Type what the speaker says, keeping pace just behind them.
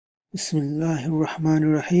Bismillahir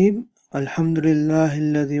Rahmanir Rahim. Alhamdulillahi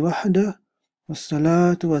alladhi wahda.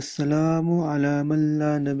 Wassalatu wassalamu ala man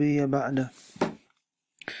la nabiyya ba'da.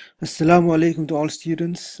 Assalamu alaikum to all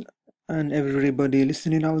students and everybody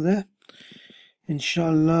listening out there.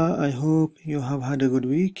 Inshallah, I hope you have had a good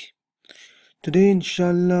week. Today,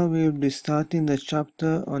 inshallah, we will be starting the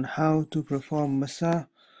chapter on how to perform Masah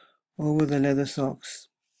over the leather socks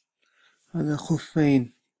and the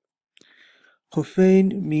Khuffain.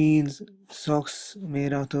 Khuffain means socks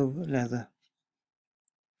made out of leather.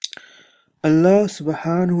 Allah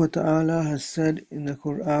subhanahu wa ta'ala has said in the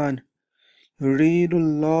Quran, يُرِيدُ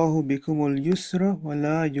اللَّهُ بِكُمُ الْيُسْرَ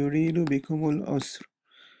وَلَا يُرِيدُ بِكُمُ الْعُسْرَ.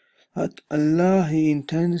 That Allah, He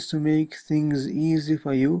intends to make things easy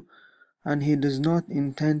for you, and He does not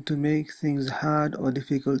intend to make things hard or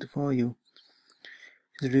difficult for you.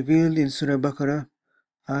 It is revealed in Surah Bakr,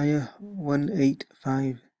 ayah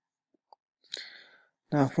 185.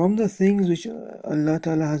 Now, from the things which Allah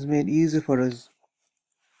Ta'ala has made easy for us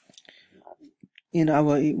in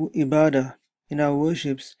our ibadah, in our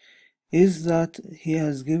worships, is that He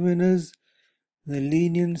has given us the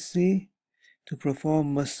leniency to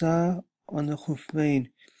perform Masah on the Khuffain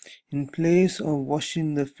in place of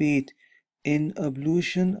washing the feet in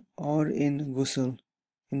ablution or in ghusl,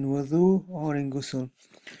 in wudu or in ghusl.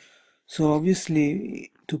 So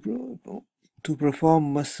obviously, to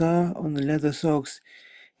perform Masah on the leather socks,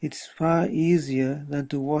 it's far easier than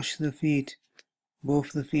to wash the feet,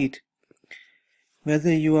 both the feet,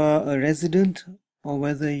 whether you are a resident or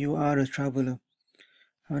whether you are a traveler.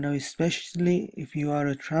 And now, especially if you are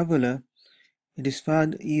a traveler, it is far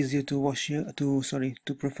easier to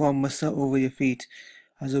perform Masah over your feet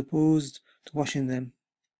as opposed to washing them.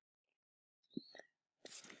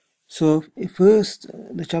 So first,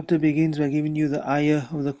 the chapter begins by giving you the ayah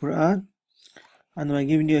of the Quran, and by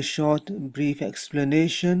giving you a short, brief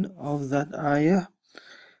explanation of that ayah.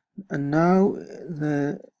 And now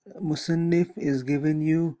the Musannif is giving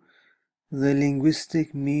you the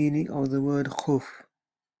linguistic meaning of the word khuf.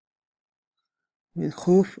 With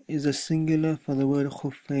khuf is a singular for the word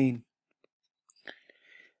khuffain.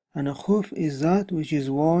 And a khuf is that which is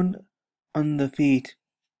worn on the feet.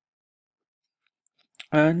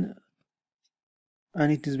 And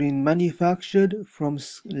it has been manufactured from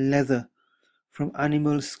leather, from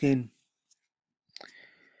animal skin.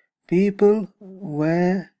 People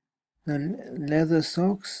wear the leather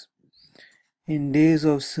socks in days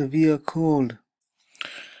of severe cold.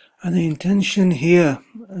 And the intent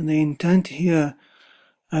here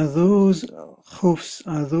are those khufs,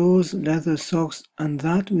 are those leather socks, and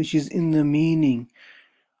that which is in the meaning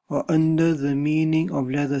or under the meaning of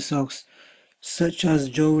leather socks, such as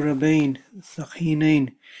jawrabain,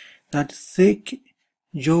 thaqinain, that thick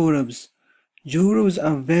jawrabs. Jawrabs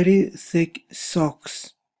are very thick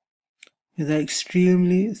socks. They're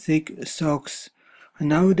extremely thick socks. And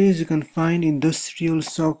nowadays you can find industrial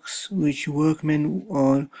socks which workmen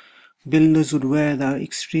or builders would wear that are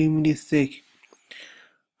extremely thick.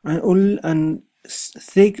 And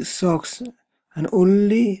thick socks, and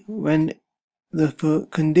only when the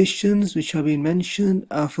conditions which have been mentioned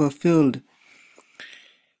are fulfilled,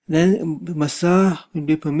 then Masah will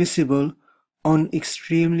be permissible on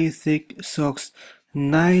extremely thick socks.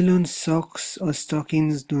 Nylon socks or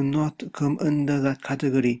stockings do not come under that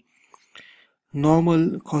category.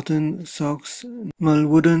 Normal cotton socks,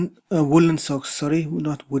 woolen socks will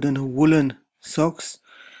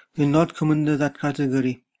not come under that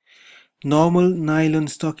category. Normal nylon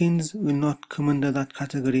stockings will not come under that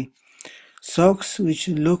category. Socks which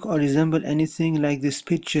look or resemble anything like this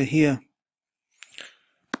picture here,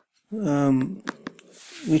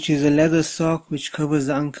 which is a leather sock which covers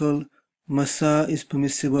the ankle, Masah is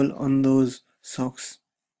permissible on those socks.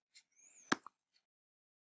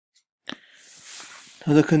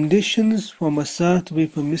 Now the conditions for Masah to be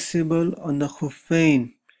permissible on the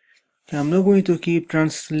Khuffain. Okay, I'm not going to keep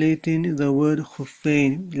translating the word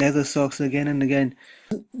Khuffain, leather socks, again and again,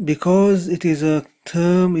 because it is a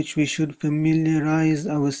term which we should familiarize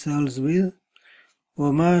ourselves with.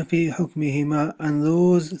 وَمَا فِي حُكْمِهِمَا, and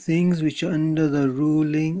those things which are under the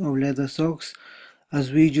ruling of leather socks,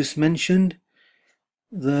 as we just mentioned,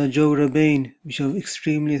 the jawrabain, which are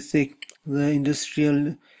extremely thick, the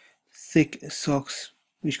industrial thick socks,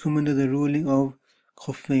 which come under the ruling of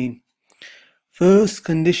Khuffain. First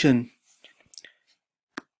condition,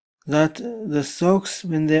 that the socks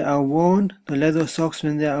when they are worn, the leather socks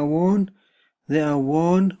when they are worn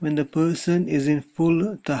when the person is in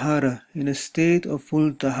full tahara, in a state of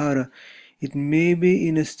full tahara. It may be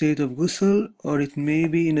in a state of ghusl or it may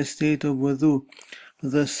be in a state of wudu.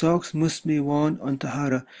 The socks must be worn on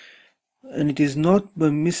tahara. and it is not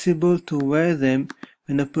permissible to wear them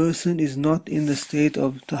when a person is not in the state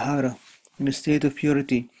of Tahara, in a state of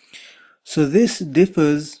purity. So this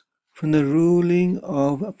differs from the ruling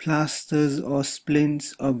of plasters or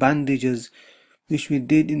splints or bandages, which we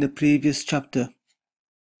did in the previous chapter.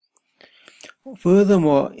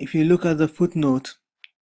 Furthermore, if you look at the footnote,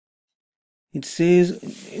 it says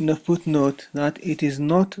in the footnote that it is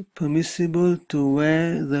not permissible to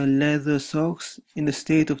wear the leather socks in the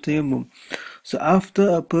state of tayammum. So after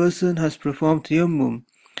a person has performed tayammum,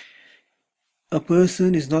 a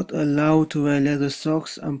person is not allowed to wear leather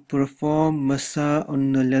socks and perform masah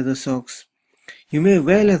on the leather socks. You may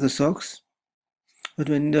wear leather socks, but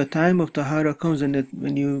when the time of tahara comes and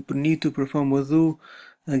when you need to perform wudu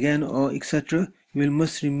again or etc., you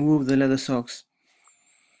must remove the leather socks.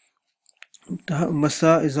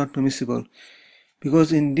 Masah is not permissible,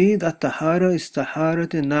 because indeed that tahara is taharat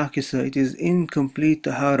naqisa, it is incomplete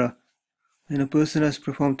tahara when a person has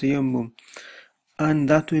performed tayammum, and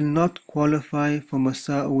that will not qualify for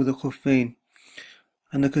masah with the khuffain.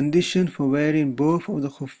 And the condition for wearing both of the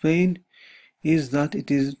khuffain is that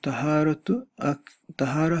it is tahara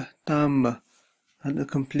tamma, and a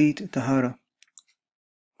complete tahara.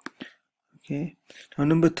 Okay. Now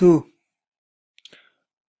number 2,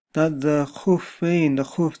 that the khuffain,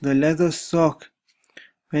 the leather sock,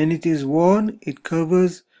 when it is worn, it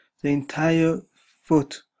covers the entire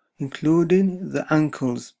foot, including the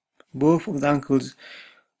ankles, both of the ankles.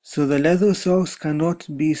 So the leather socks cannot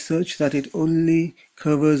be such that it only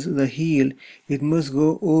covers the heel. It must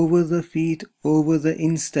go over the feet, over the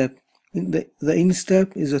instep. The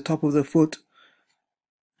instep is the top of the foot,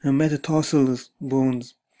 and metatarsal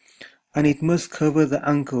bones, and it must cover the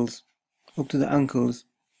ankles, up to the ankles.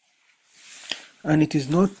 And it is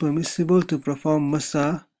not permissible to perform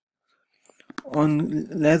masah on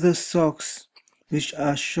leather socks which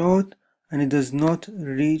are short and it does not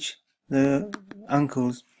reach the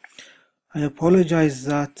ankles. I apologize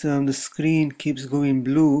that the screen keeps going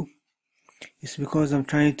blue. It's because I'm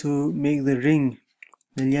trying to make the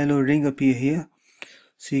yellow ring appear here,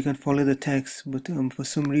 so you can follow the text, but for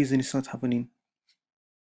some reason it's not happening.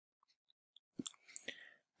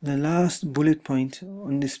 The last bullet point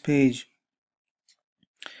on this page.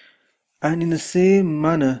 And in the same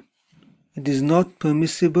manner, it is not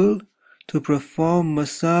permissible to perform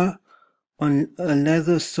masah on a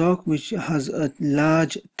leather sock which has a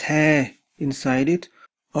large tear inside it,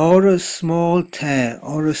 or a small tear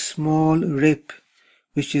or a small rip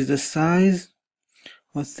which is the size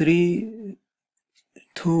of 3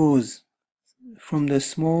 toes from the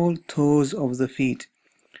small toes of the feet.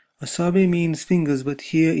 Asabi means fingers, but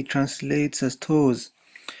here it translates as toes.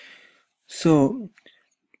 So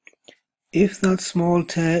if that small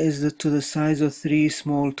tear is to the size of 3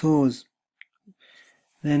 small toes,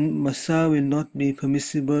 then masah will not be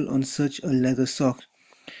permissible on such a leather sock.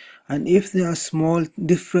 And if there are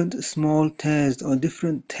different small tears or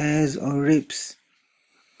different tears or rips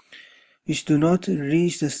which do not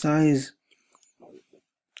reach the size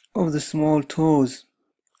of the small toes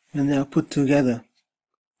when they are put together,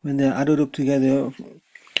 when they are added up together,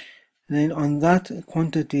 then on that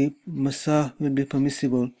quantity masah will be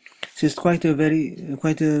permissible. So it's quite a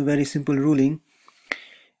very simple ruling.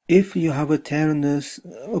 If you have a tear on the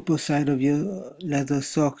upper side of your leather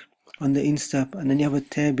sock on the instep, and then you have a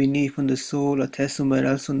tear beneath on the sole, or tear somewhere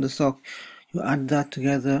else on the sock, you add that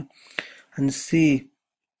together and see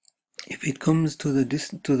if it comes to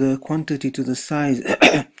the quantity, to the size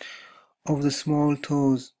of the small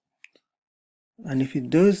toes. And if it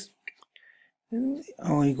does,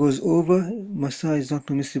 or it goes over, masah is not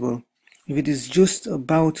permissible. If it is just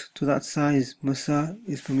about to that size, masah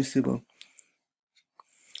is permissible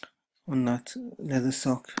on that leather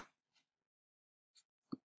sock.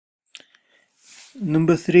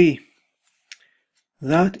 Number 3,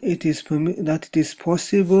 that it is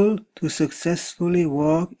possible to successfully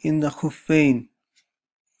walk in the Khuffain,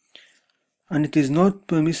 and it is not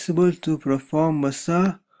permissible to perform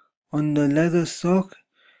masah on the leather sock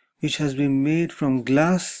which has been made from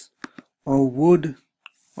glass or wood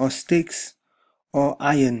or sticks or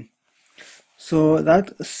iron. So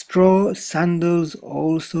that straw sandals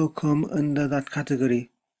also come under that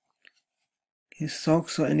category. His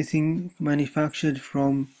socks or anything manufactured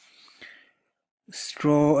from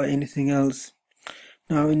straw or anything else.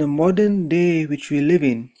 Now in the modern day which we live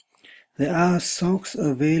in, there are socks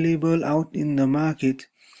available out in the market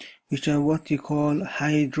which are what you call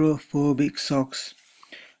hydrophobic socks.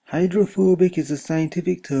 Hydrophobic is a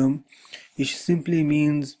scientific term which simply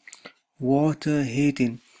means water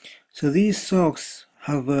hating. So these socks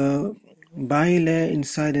have a bilayer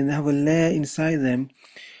inside, and they have a layer inside them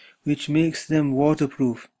which makes them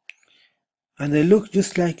waterproof. And they look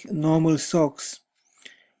just like normal socks.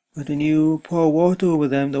 But when you pour water over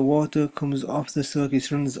them, the water comes off the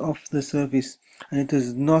surface, runs off the surface, and it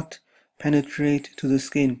does not penetrate to the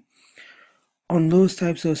skin. On those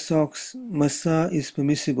types of socks, Masah is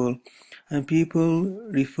permissible, and people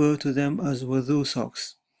refer to them as wudu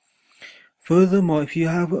socks. Furthermore, if you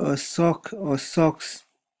have a sock or socks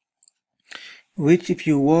which if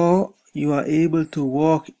you wore, you are able to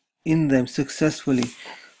walk in them successfully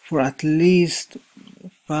for at least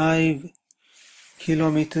 5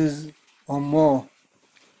 kilometers or more,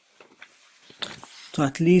 to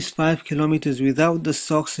at least 5 kilometers without the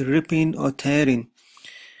socks ripping or tearing,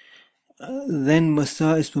 then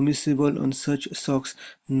Masah is permissible on such socks.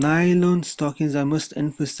 Nylon stockings, I must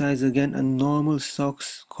emphasize again, and normal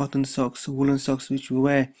socks, cotton socks, woolen socks which we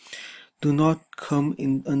wear, do not come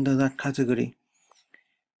in under that category.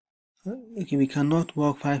 Okay, we cannot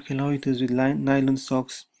walk 5 kilometers with nylon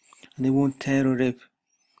socks and they won't tear or rip.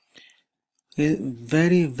 Okay,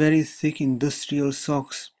 very, very thick industrial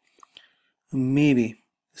socks, maybe,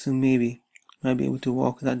 might be able to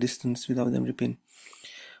walk that distance without them ripping.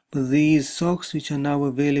 But these socks which are now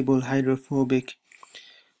available, hydrophobic,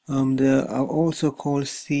 they are also called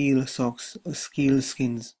seal socks, or seal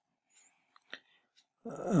skins.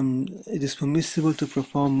 It is permissible to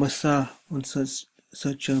perform Masah on such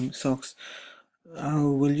socks. I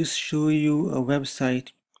will just show you a website.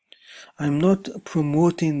 I'm not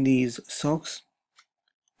promoting these socks,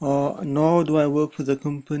 nor do I work for the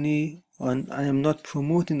company, and I am not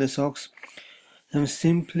promoting the socks. I'm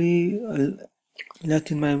simply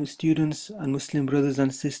letting my students and Muslim brothers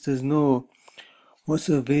and sisters know what's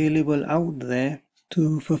available out there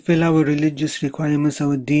to fulfill our religious requirements,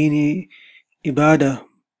 our dini ibadah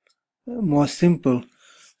more simple.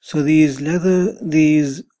 So these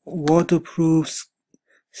waterproof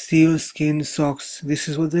seal skin socks, this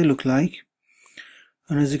is what they look like.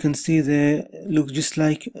 And as you can see, they look just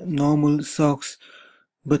like normal socks,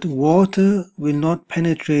 but water will not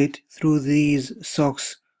penetrate through these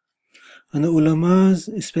socks. And the ulamas,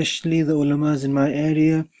 especially the ulamas in my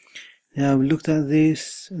area, they have looked at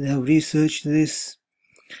this, they have researched this,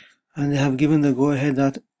 and they have given the go-ahead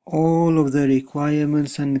that all of the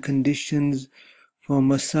requirements and conditions for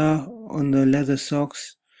Masah on the leather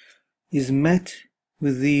socks is met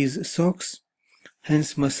with these socks.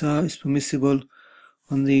 Hence Masah is permissible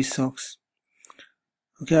on these socks.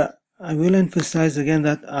 Okay, I will emphasize again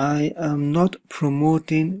that I am not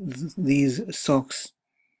promoting these socks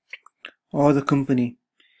or the company,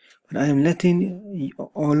 but I am letting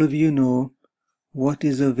all of you know what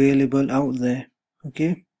is available out there.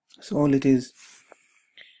 Okay, that's all it is.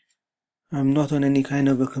 I'm not on any kind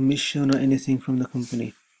of a commission or anything from the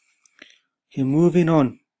company. Okay, moving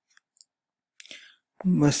on.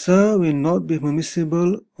 Masah will not be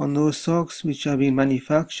permissible on those socks which have been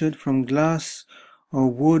manufactured from glass or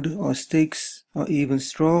wood or sticks or even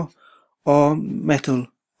straw or metal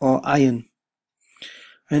or iron.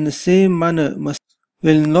 In the same manner, Masah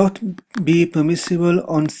will not be permissible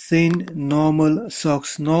on thin normal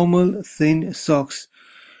socks,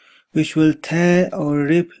 which will tear or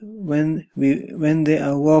rip when they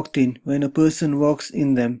are walked in, when a person walks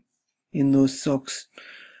in them, in those socks.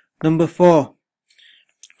 Number 4,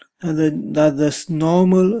 that the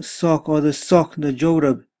normal sock or the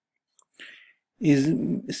jawrab, is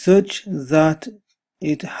such that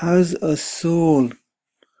it has a sole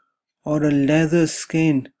or a leather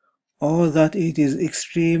skin, or that it is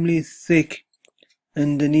extremely thick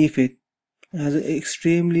underneath it, has an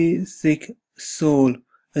extremely thick sole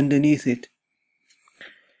underneath it.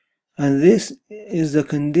 And this is the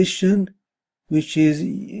condition which is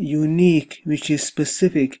unique, which is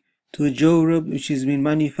specific to a jawrab which has been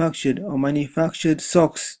manufactured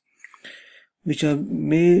socks which are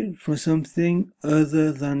made from something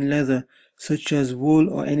other than leather, such as wool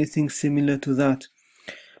or anything similar to that.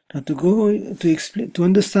 Now to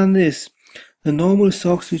understand this, the normal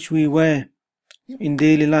socks which we wear in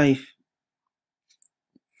daily life,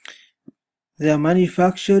 they are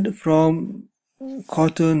manufactured from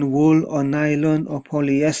cotton, wool or nylon or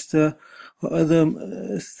polyester or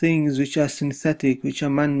other things which are synthetic, which are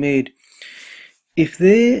man-made. If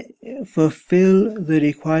they fulfill the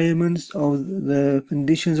requirements of the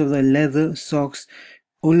conditions of the leather socks,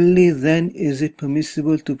 only then is it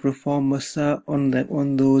permissible to perform Masah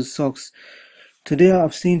on those socks. Today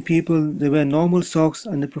I've seen people, they wear normal socks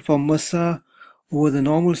and they perform Masah over the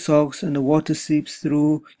normal socks and the water seeps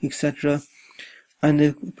through, etc. and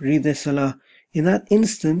they read their salah. In that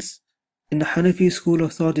instance, in the Hanafi school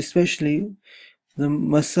of thought especially, the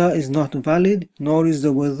Masah is not valid, nor is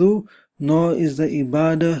the wudu, nor is the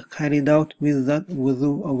ibadah carried out with that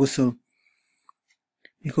wudu or ghusl,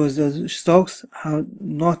 because the socks have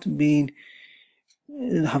not been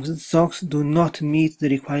socks do not meet the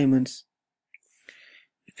requirements.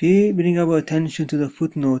 If we bring our attention to the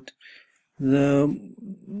footnote, the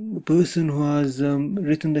person who has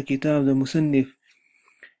written the kitab, the musannif,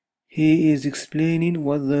 he is explaining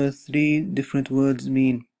what the three different words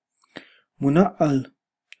mean. Muna'al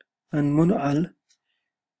and mun'al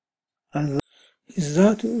is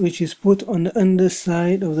that which is put on the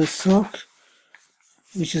underside of the sock,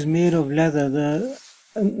 which is made of leather,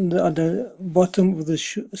 at the bottom of the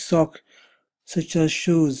sock, such as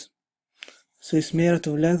shoes. So it's made out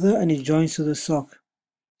of leather and it joins to the sock.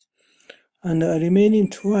 And the remaining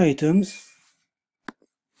two items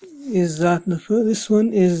is that this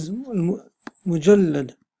one is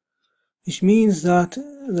mujallad, which means that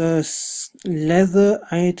the leather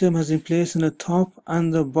item has been placed on the top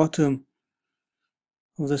and the bottom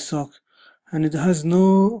of the sock, and it has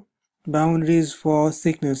no boundaries for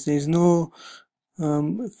thickness. There is no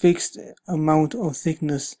fixed amount of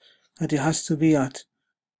thickness that it has to be at.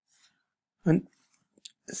 And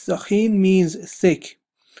sakhin means thick,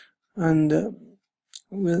 and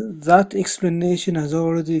that explanation has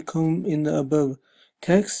already come in the above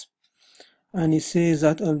text, and it says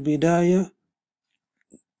that Bidayatul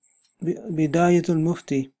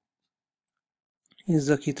Mufti is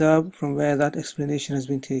the kitab from where that explanation has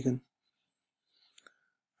been taken.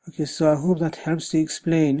 Okay, so I hope that helps to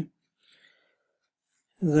explain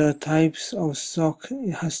the types of sock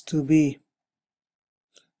it has to be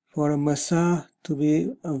for a Masah to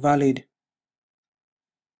be valid.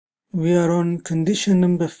 We are on condition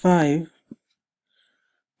number 5,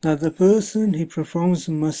 that the person he performs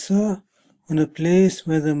Masah on a place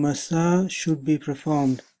where the Masah should be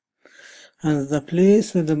performed, and the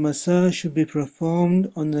place where the Masah should be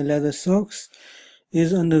performed on the leather socks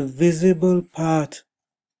is on the visible part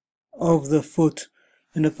of the foot.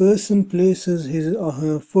 When a person places his or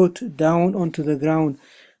her foot down onto the ground,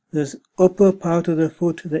 the upper part of the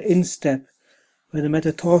foot, the instep, where the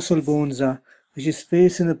metatarsal bones are, which is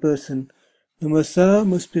facing the person, the Masah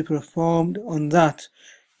must be performed on that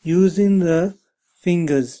using the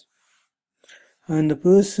fingers. And the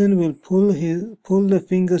person will pull the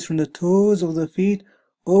fingers from the toes of the feet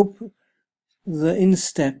up the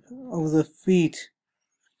instep of the feet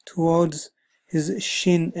towards his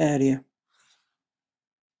shin area.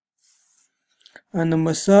 And the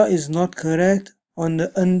Masah is not correct on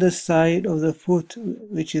the underside of the foot,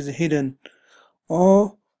 which is hidden,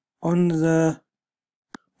 or on the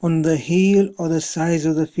heel or the sides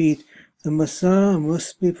of the feet. The Masah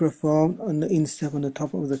must be performed on the instep, on the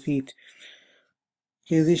top of the feet.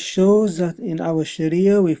 Okay, this shows that in our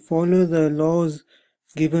Sharia we follow the laws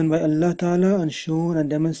given by Allah Ta'ala and shown and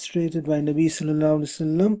demonstrated by Nabi Sallallahu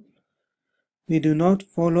Alaihi Wasallam. We do not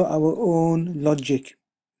follow our own logic,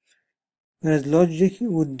 whereas logic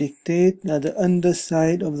would dictate that the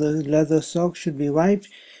underside of the leather sock should be wiped,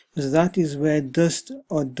 because that is where dust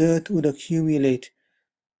or dirt would accumulate.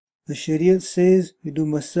 The Shariat says we do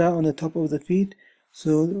Masah on the top of the feet,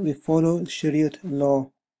 so we follow Shariat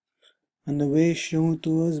law and the way shown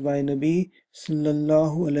to us by Nabi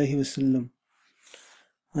Sallallahu Alaihi Wasallam.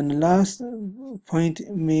 And the last point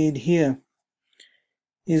made here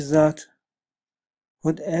is that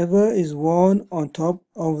whatever is worn on top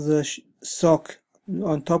of the sock,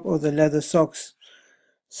 on top of the leather socks,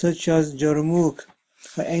 such as jarmuk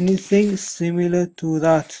or anything similar to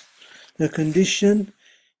that, the condition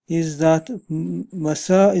is that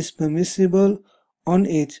Masah is permissible on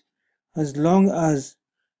it as long as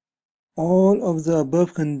all of the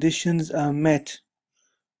above conditions are met.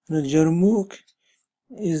 The jarmuk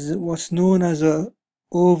is what's known as a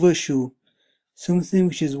overshoe, something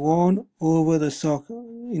which is worn over the sock.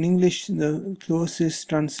 In English, the closest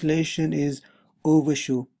translation is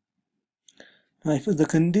overshoe. Now, if the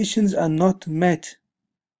conditions are not met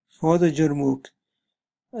for the jarmuk,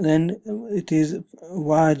 then it is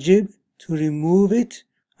wajib to remove it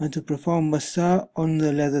and to perform Masah on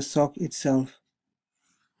the leather sock itself,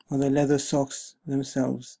 or the leather socks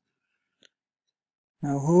themselves.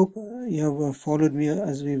 Now I hope you have followed me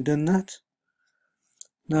as we've done that.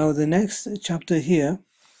 Now the next chapter here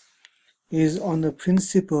is on the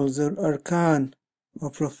principles or arkan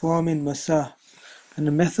of performing Masah and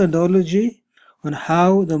the methodology on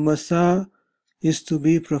how the Masah is to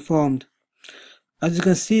be performed. As you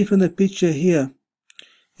can see from the picture here,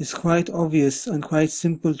 it's quite obvious and quite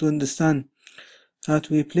simple to understand that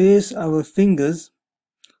we place our fingers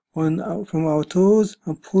from our toes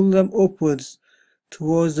and pull them upwards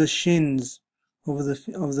towards the shins of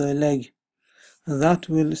the leg. that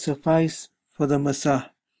will suffice for the Masah.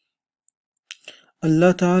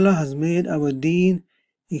 Allah Ta'ala has made our deen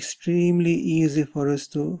extremely easy for us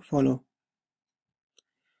to follow.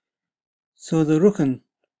 So the rukn,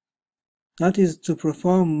 that is to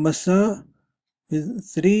perform Masah with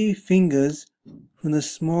 3 fingers from the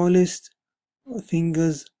smallest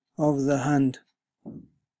fingers of the hand.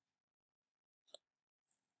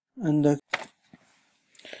 And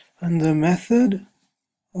the method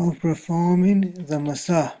of performing the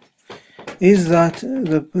Masah is that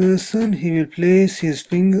the person, he will place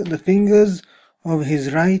the fingers of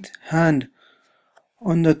his right hand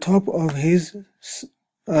on the top of his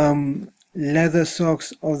leather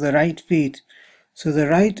socks of the right feet. So the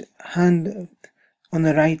right hand on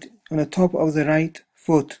the top of the right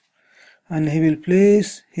foot, and he will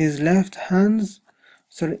place his left fingers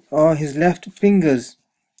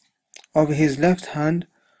of his left hand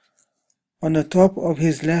on the top of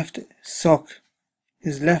his left sock,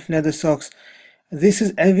 his left leather socks. This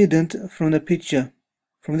is evident from the picture.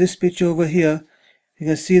 From this picture over here, you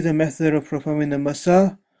can see the method of performing the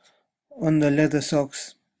Masah on the leather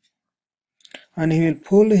socks. And he will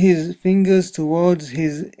pull his fingers towards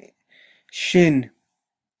his shin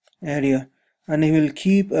area, and he will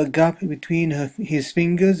keep a gap between his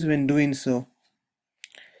fingers when doing so.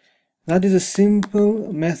 That is a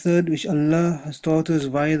simple method which Allah has taught us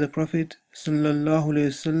via the Prophet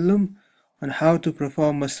ﷺ on how to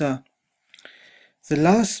perform Masah. The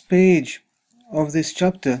last page of this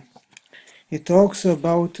chapter, it talks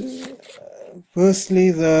about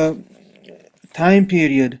firstly the time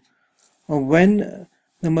period of when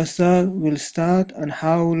the Masah will start and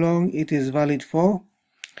how long it is valid for.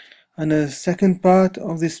 And the second part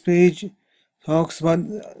of this page talks about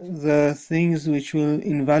the things which will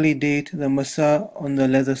invalidate the Masah on the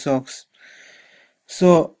leather socks.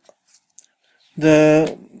 So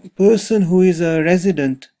the person who is a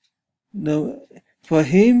resident, for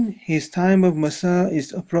him, his time of Masah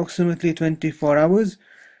is approximately 24 hours,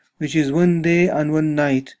 which is 1 day and 1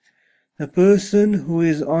 night. The person who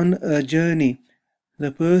is on a journey,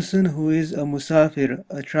 the person who is a musafir,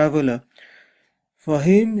 a traveler, for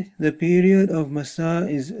him the period of Masah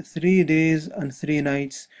is 3 days and 3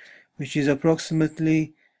 nights, which is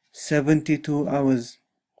approximately 72 hours.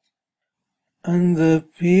 And the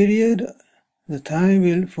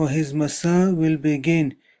time for his Masah will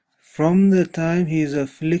begin from the time he is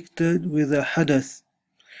afflicted with a hadath,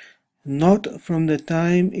 not from the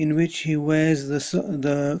time in which he wears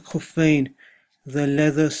the Khuffain, the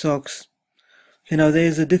leather socks. Okay, now there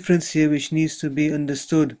is a difference here which needs to be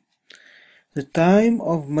understood. The time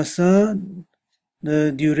of Masah,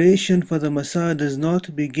 the duration for the Masah does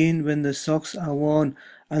not begin when the socks are worn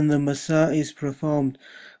and the Masah is performed,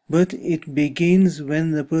 but it begins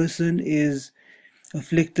when the person is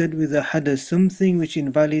afflicted with a hadath, something which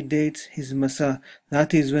invalidates his Masah.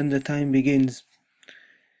 That is when the time begins.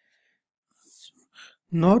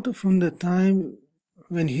 Not from the time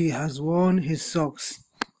when he has worn his socks.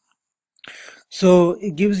 So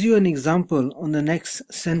it gives you an example on the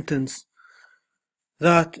next sentence,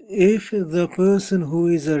 that if the person who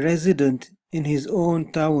is a resident in his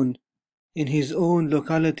own town, in his own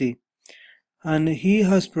locality, and he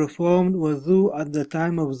has performed wudu at the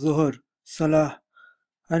time of Zuhr, Salah,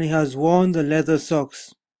 and he has worn the leather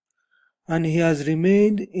socks, and he has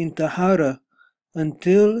remained in Tahara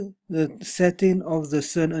until the setting of the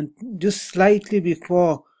sun, and just slightly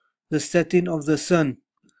before the setting of the sun,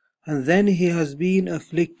 and then he has been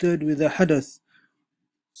afflicted with a hadath.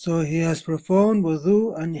 So he has performed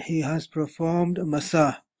wudu and he has performed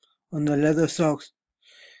Masah on the leather socks.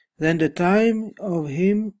 Then the time of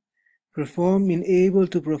him being able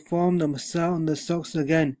to perform the Masah on the socks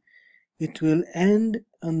again, it will end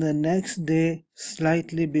on the next day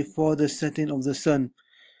slightly before the setting of the sun.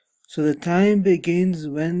 So the time begins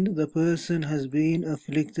when the person has been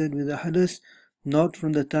afflicted with a hadath, not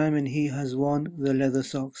from the time when he has worn the leather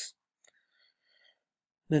socks.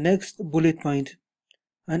 The next bullet point.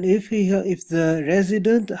 And if the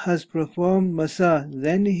resident has performed Masah,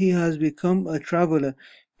 then he has become a traveler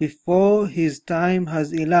before his time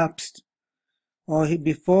has elapsed, or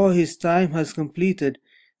before his time has completed,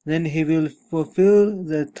 then he will fulfill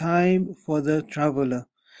the time for the traveler.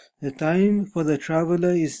 The time for the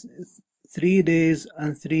traveler is 3 days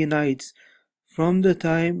and 3 nights from the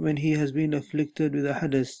time when he has been afflicted with a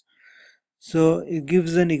hadath. So it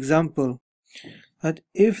gives an example that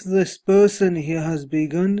if this person here has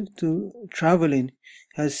begun to traveling,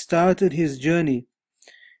 has started his journey,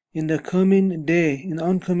 in the coming day, in the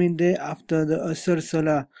oncoming day after the Asr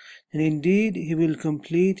Salah. And indeed, he will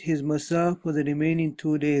complete his Masah for the remaining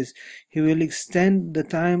 2 days. He will extend the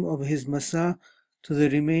time of his Masah to the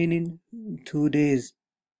remaining 2 days.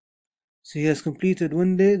 So he has completed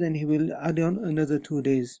 1 day, then he will add on another 2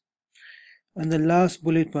 days. And the last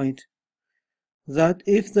bullet point, that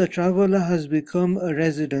if the traveler has become a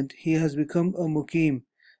resident, he has become a mukim,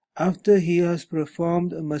 after he has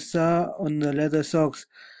performed a Masah on the leather socks,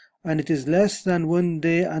 and it is less than 1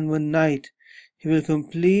 day and 1 night, he will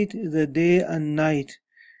complete the day and night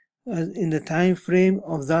in the time frame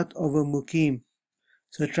of that of a mukim.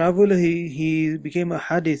 So a traveler, he became a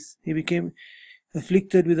hadith, he became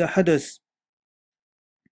afflicted with a hadath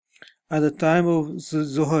at the time of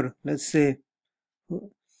Zuhr, let's say,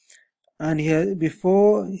 and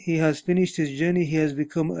before he has finished his journey, he has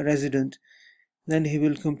become a resident. Then he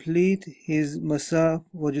will complete his Masah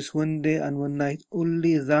for just 1 day and 1 night.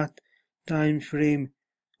 Only that time frame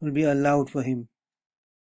will be allowed for him.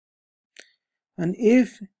 And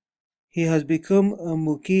if he has become a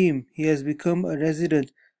mukim, he has become a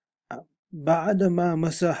resident, ba'dama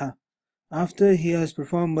masaha, after he has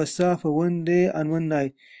performed Masah for 1 day and 1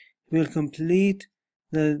 night, he will complete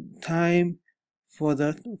the time for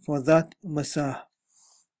that Masah.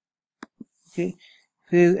 Okay.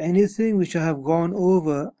 If there is anything which I have gone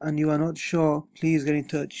over and you are not sure, please get in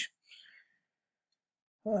touch.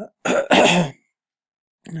 Now,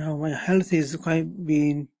 my health is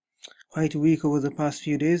been quite weak over the past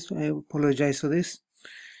few days. I apologize for this.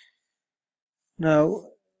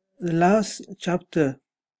 Now, the last chapter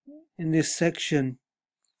in this section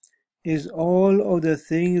is all of the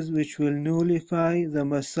things which will nullify the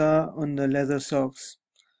Masah on the leather socks.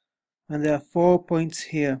 And there are 4 points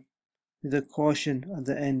here with a caution at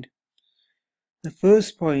the end. The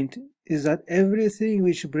first point is that everything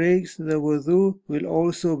which breaks the wudu will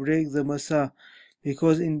also break the Masah,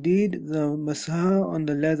 because indeed the Masah on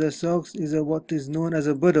the leather socks is what is known as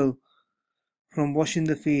a badal from washing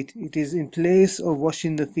the feet. It is in place of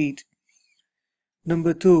washing the feet.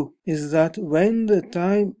 Number 2 is that when the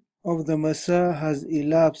time of the Masah has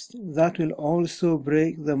elapsed, that will also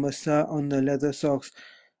break the Masah on the leather socks.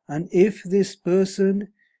 And if this person,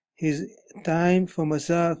 his time for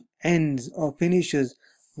Masah ends or finishes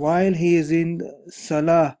while he is in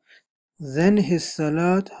Salah, then his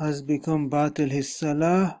Salat has become batil, his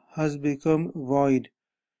Salah has become void.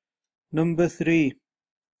 Number 3,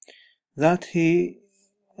 that he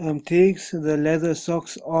takes the leather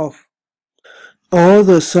socks off. All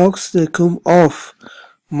the socks that come off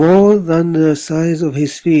more than the size of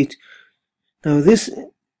his feet. Now this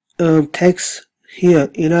text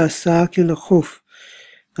here, ila sakil khuf,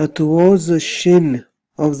 towards the shin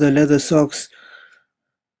of the leather socks.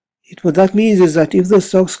 What that means is that if the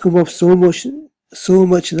socks come off so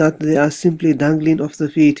much that they are simply dangling off the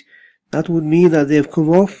feet, that would mean that they have come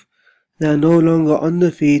off, they are no longer on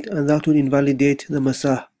the feet, and that would invalidate the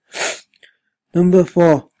Masah. Number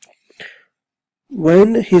 4,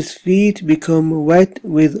 when his feet become wet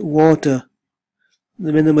with water,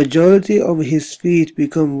 when the majority of his feet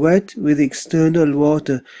become wet with external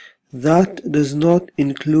water, that does not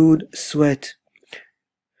include sweat.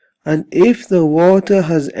 And if the water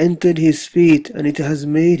has entered his feet and it has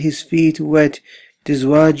made his feet wet, it is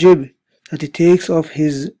wajib that he takes off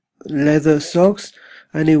his leather socks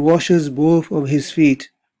and he washes both of his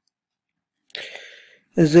feet.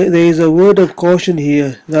 There is a word of caution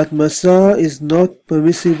here that Masah is not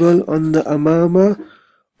permissible on the amama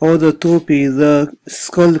or the topi, the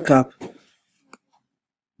skull cap,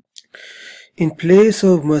 in place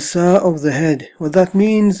of Masah of the head. What that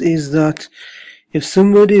means is that if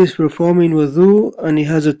somebody is performing wudu and he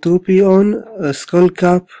has a topi on, a skull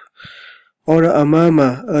cap, or a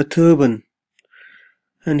amama, a turban,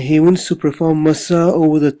 and he wants to perform Masah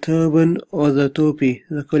over the turban or the topi,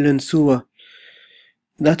 the kalansuwa,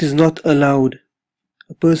 that is not allowed.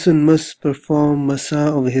 A person must perform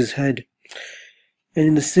Masah over his head. And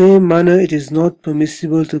in the same manner, it is not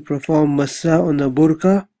permissible to perform Masah on the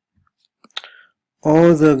burqa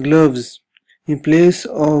or the gloves in place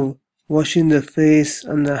of washing the face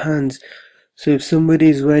and the hands. So if somebody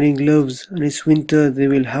is wearing gloves and it's winter, they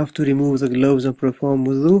will have to remove the gloves and perform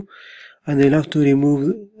wudu, and they'll have to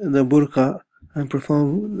remove the burqa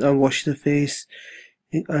and wash the face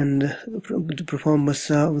and perform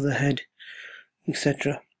Masah of the head,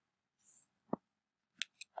 etc.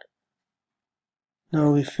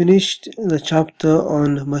 Now we finished the chapter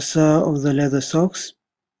on Masah of the leather socks,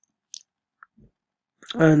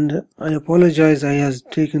 and I apologize, I have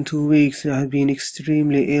taken 2 weeks, I have been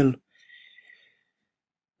extremely ill.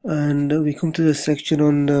 And we come to the section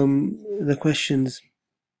on the questions.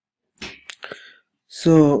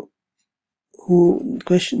 So,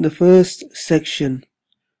 the first section.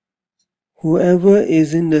 Whoever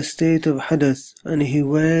is in the state of hadath and he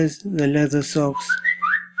wears the leather socks,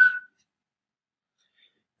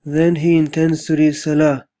 then he intends to read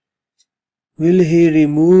salah. Will he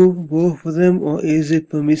remove both of them, or is it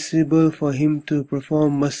permissible for him to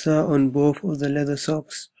perform Masah on both of the leather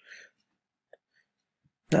socks?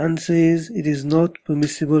 The answer is, it is not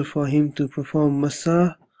permissible for him to perform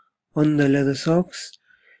Masah on the leather socks,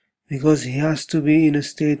 because he has to be in a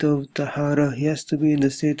state of Tahara, he has to be in the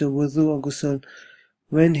state of wudu or ghusl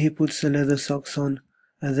when he puts the leather socks on,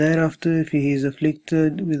 and thereafter if he is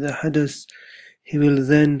afflicted with a hadath, he will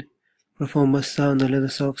then perform Masah on the leather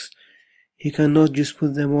socks. He cannot just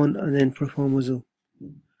put them on and then perform wudu.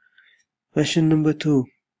 Question number 2.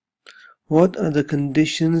 What are the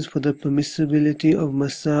conditions for the permissibility of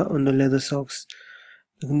Masah on the leather socks?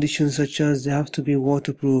 The conditions such as they have to be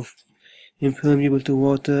waterproof, impermeable to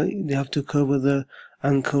water, they have to cover the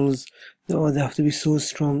ankles, or they have to be so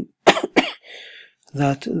strong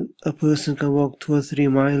that a person can walk 2 or 3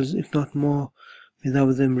 miles, if not more,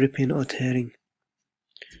 without them ripping or tearing.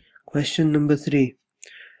 Question number 3.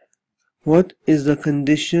 What is the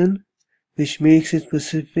condition which makes it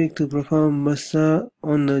specific to perform Masah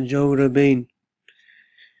on the Jawrabain?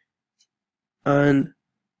 And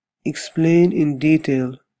explain in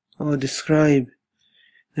detail or describe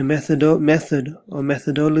the method or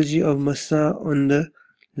methodology of Masah on the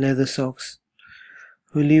leather socks.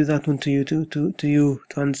 We'll leave that one to you to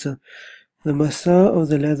answer. The Masah of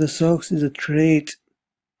the leather socks is a trait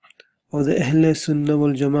of the Ahl Sunnah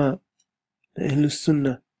wal Jama'ah, the Ahl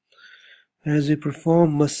Sunnah. Whereas we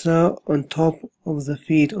perform Masah on top of the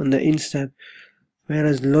feet, on the instep,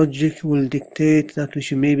 whereas logic will dictate that we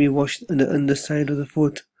should maybe wash the underside of the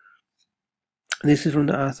foot. This is from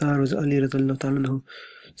the Athar of Ali radhiyallahu ta'ala.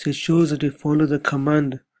 So it shows that we follow the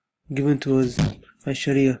command given to us by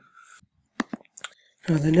Sharia.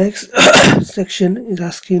 Now the next section is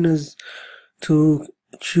asking us to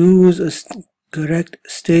choose a correct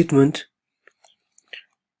statement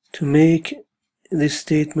to make this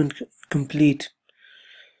statement complete.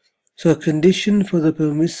 So a condition for the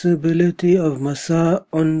permissibility of Masah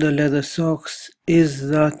on the leather socks is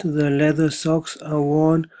that the leather socks are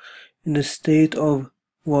worn in the state of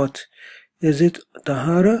what? Is it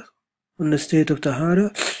Tahara, on the state of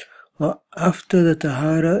Tahara, or after the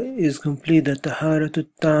Tahara is complete, the Tahara to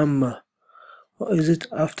Tamma, or is it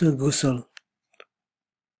after Ghusl?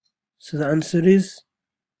 So the answer is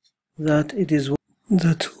that it is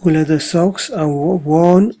that leather socks are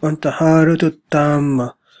worn on Tahara to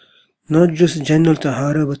Tamma, not just general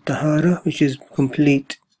Tahara, but Tahara which is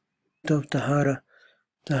complete of Tahara.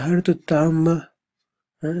 Tahara to Tamma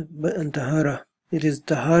and Tahara. It is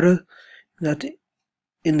Tahara that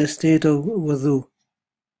in the state of wudu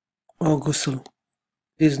or ghusl.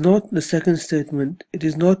 It is not the second statement. It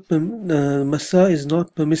is not Masah is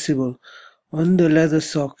not permissible on the leather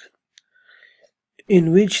sock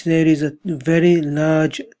in which there is a very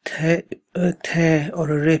large tear or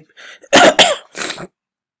a rip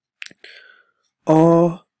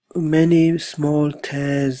or many small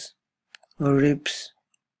tears or rips,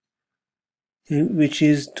 which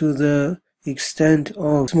is to the extent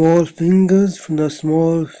of small fingers, from the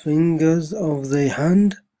small fingers of the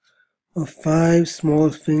hand, or 5 small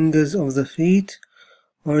fingers of the feet,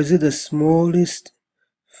 or is it the smallest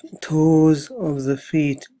toes of the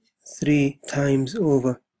feet 3 times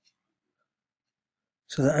over?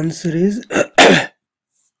 So the answer is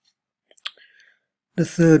the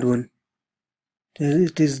third one.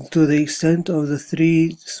 It is to the extent of the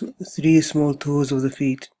three small toes of the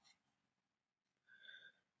feet.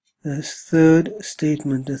 The third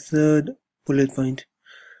statement, the third bullet point.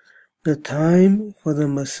 The time for the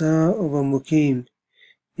Masah of a Muqim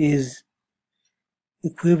is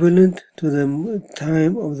equivalent to the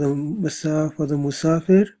time of the Masah for the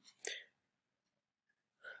Musafir.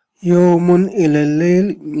 Yawmun ila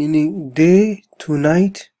layl, meaning day to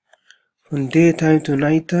night, from daytime to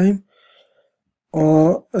nighttime,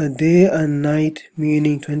 or a day and night,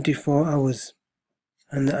 meaning 24 hours.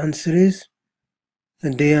 And the answer is a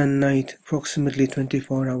day and night, approximately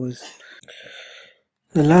 24 hours.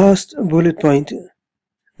 The last bullet point,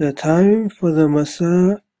 the time for the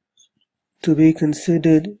Masah to be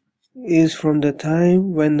considered is from the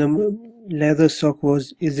time when the leather sock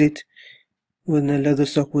was, is it when the leather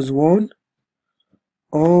sock was worn,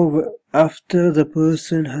 or after the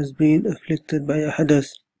person has been afflicted by a hadath,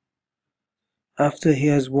 after he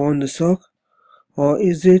has worn the sock, or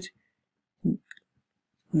is it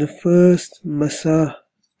the first Masah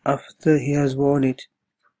after he has worn it,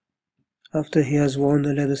 after he has worn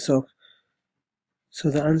the leather sock? So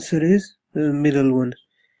the answer is the middle one.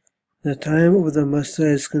 The time of the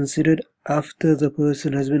Masah is considered after the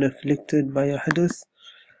person has been afflicted by a hadith,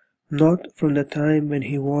 not from the time when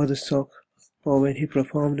he wore the sock or when he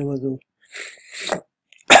performed the wudu.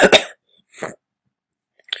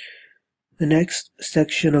 The next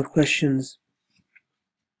section of questions.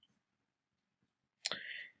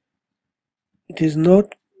 It is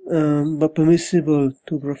not but permissible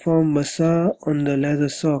to perform Masah on the leather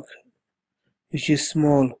sock, which is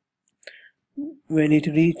small, when it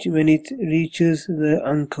reaches the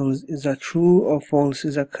ankles. Is that true or false?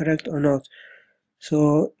 Is that correct or not?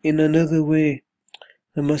 So in another way,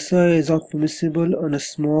 the Masah is not permissible on a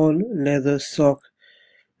small leather sock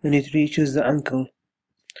when it reaches the ankle.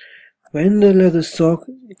 When the leather sock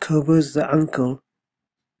covers the ankle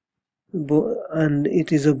and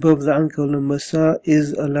it is above the ankle, the Masah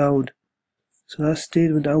is allowed. So that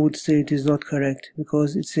statement, I would say it is not correct,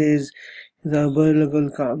 because it says إِذَا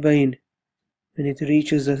بَلَغَ الْكَعْبَيْنِ, when it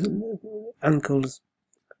reaches the ankles.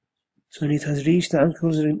 So when it has reached the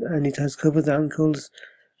ankles and it has covered the ankles,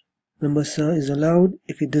 the Masah is allowed.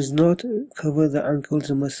 If it does not cover the ankles,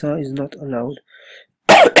 the Masah is not allowed.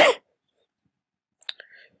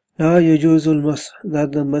 لا يجوز المسح,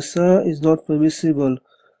 that the Masah is not permissible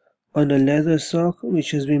on a leather sock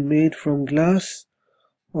which has been made from glass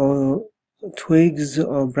or twigs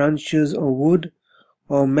or branches or wood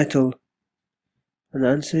or metal. And the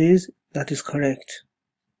answer is, that is correct.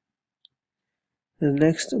 The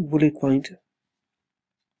next bullet point.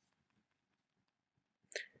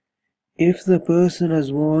 If the person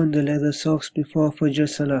has worn the leather socks before Fajr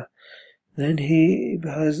Salah, then he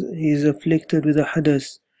is afflicted with a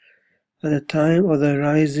hadith at the time of the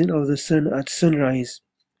rising of the sun at sunrise.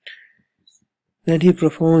 Then he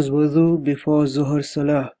performs wudu before Zuhr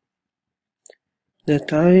Salah. The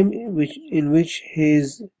time in which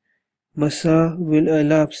his Masah will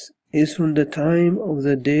elapse is from the time of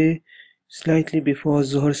the day slightly before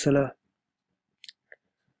Zuhr Salah.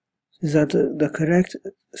 Is that the correct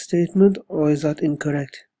statement or is that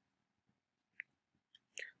incorrect?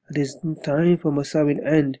 That is, time for Masah will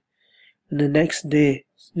end on the next day,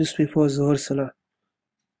 just before Zuhr Salah.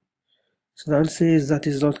 So the answer is, that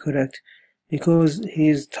is not correct, because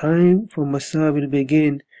his time for Masah will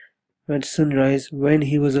begin at sunrise when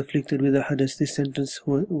he was afflicted with a hadith. This sentence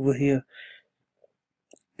over here,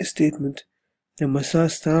 a statement. The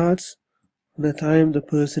Masah starts from the time the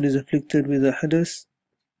person is afflicted with a hadith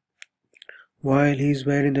while he is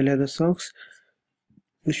wearing the leather socks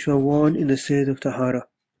which were worn in the state of Tahara.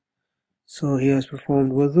 So he has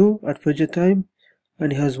performed wudu at Fajr time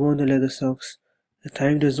and he has worn the leather socks. The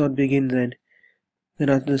time does not begin then. Then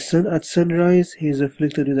at sunrise he is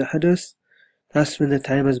afflicted with a hadith. That's when the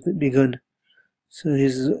time has begun. So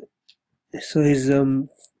his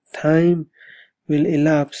time will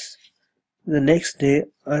elapse the next day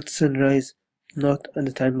at sunrise, not at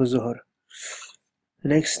the time of Zuhr. The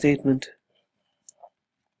next statement.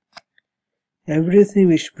 Everything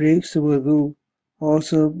which breaks the wudu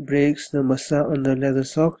also breaks the Masah on the leather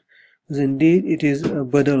sock, as indeed it is a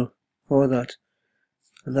badal for that.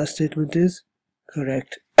 And that statement is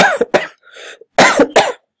correct.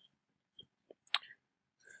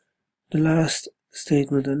 The last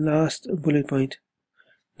statement, the last bullet point.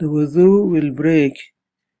 The wudu will break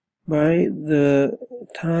by the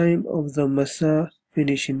time of the Masah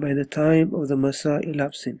finishing, by the time of the Masah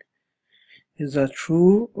elapsing. Is that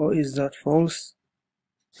true or is that false?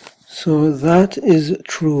 So that is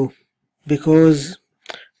true, because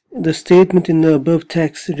the statement in the above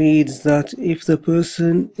text reads that if the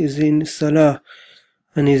person is in Salah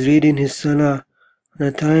and is reading his Salah, and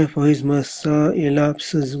the time for his Masah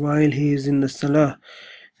elapses while he is in the Salah,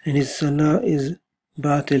 and his Salah is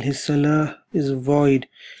batil, his Salah is void.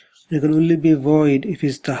 It can only be void if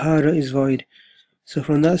his Tahara is void. So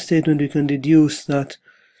from that statement we can deduce that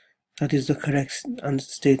that is the correct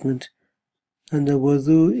statement. And the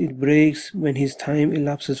wudu, it breaks when his time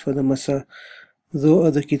elapses for the Masah, though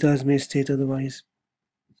other kitabs may state otherwise.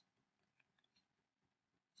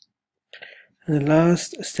 And the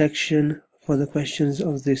last section for the questions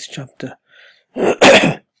of this chapter.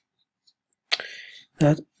 That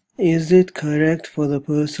is it correct for the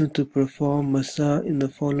person to perform Masah in the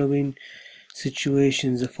following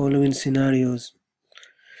situations, the following scenarios?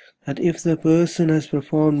 That if the person has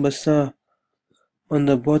performed Masah on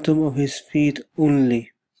the bottom of his feet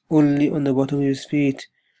only on the bottom of his feet,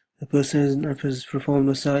 the person has performed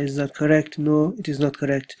Masah, is that correct? No, it is not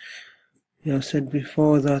correct. We have said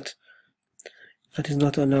before that that is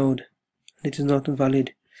not allowed, it is not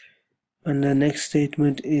valid. And the next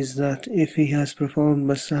statement is that if he has performed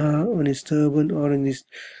Masah on his turban or on his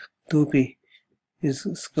topi, his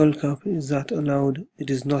skull cap, is that allowed? It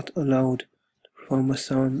is not allowed to perform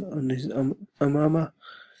Masah on his amama,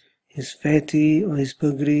 his feti or his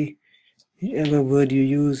pagri, whichever word you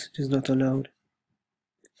use, it is not allowed.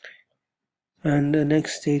 And the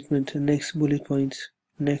next statement, the next bullet point,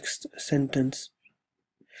 next sentence.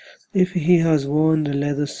 If he has worn the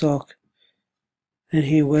leather sock and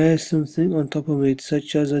he wears something on top of it,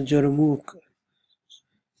 such as a jarmuk,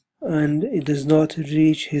 and it does not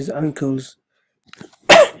reach his ankles,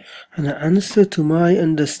 and the answer to my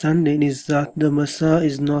understanding is that the Masah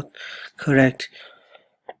is not correct,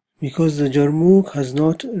 because the jarmuk has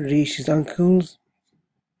not reached his ankles,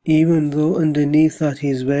 even though underneath that he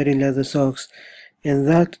is wearing leather socks. In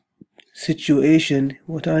that situation,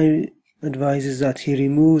 what I advise is that he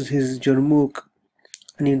removes his jarmuk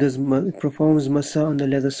and he performs Masah on the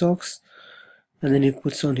leather socks, and then he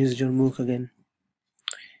puts on his jarmuk again.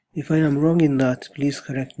 If I am wrong in that, please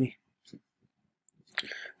correct me.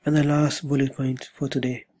 And the last bullet point for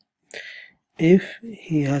today. If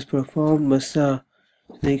he has performed Masah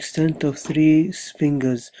to the extent of 3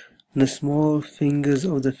 fingers, the small fingers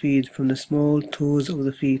of the feet, from the small toes of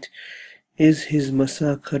the feet, is his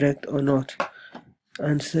Masah correct or not?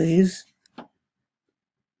 Answer is,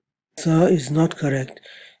 Masah is not correct,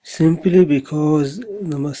 simply because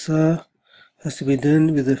the Masah has to be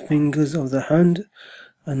done with the fingers of the hand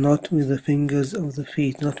and not with the fingers of the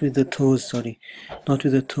feet, not with the toes, not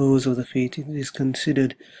with the toes of the feet. It is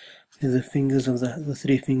considered with the fingers of the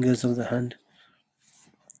 3 fingers of the hand.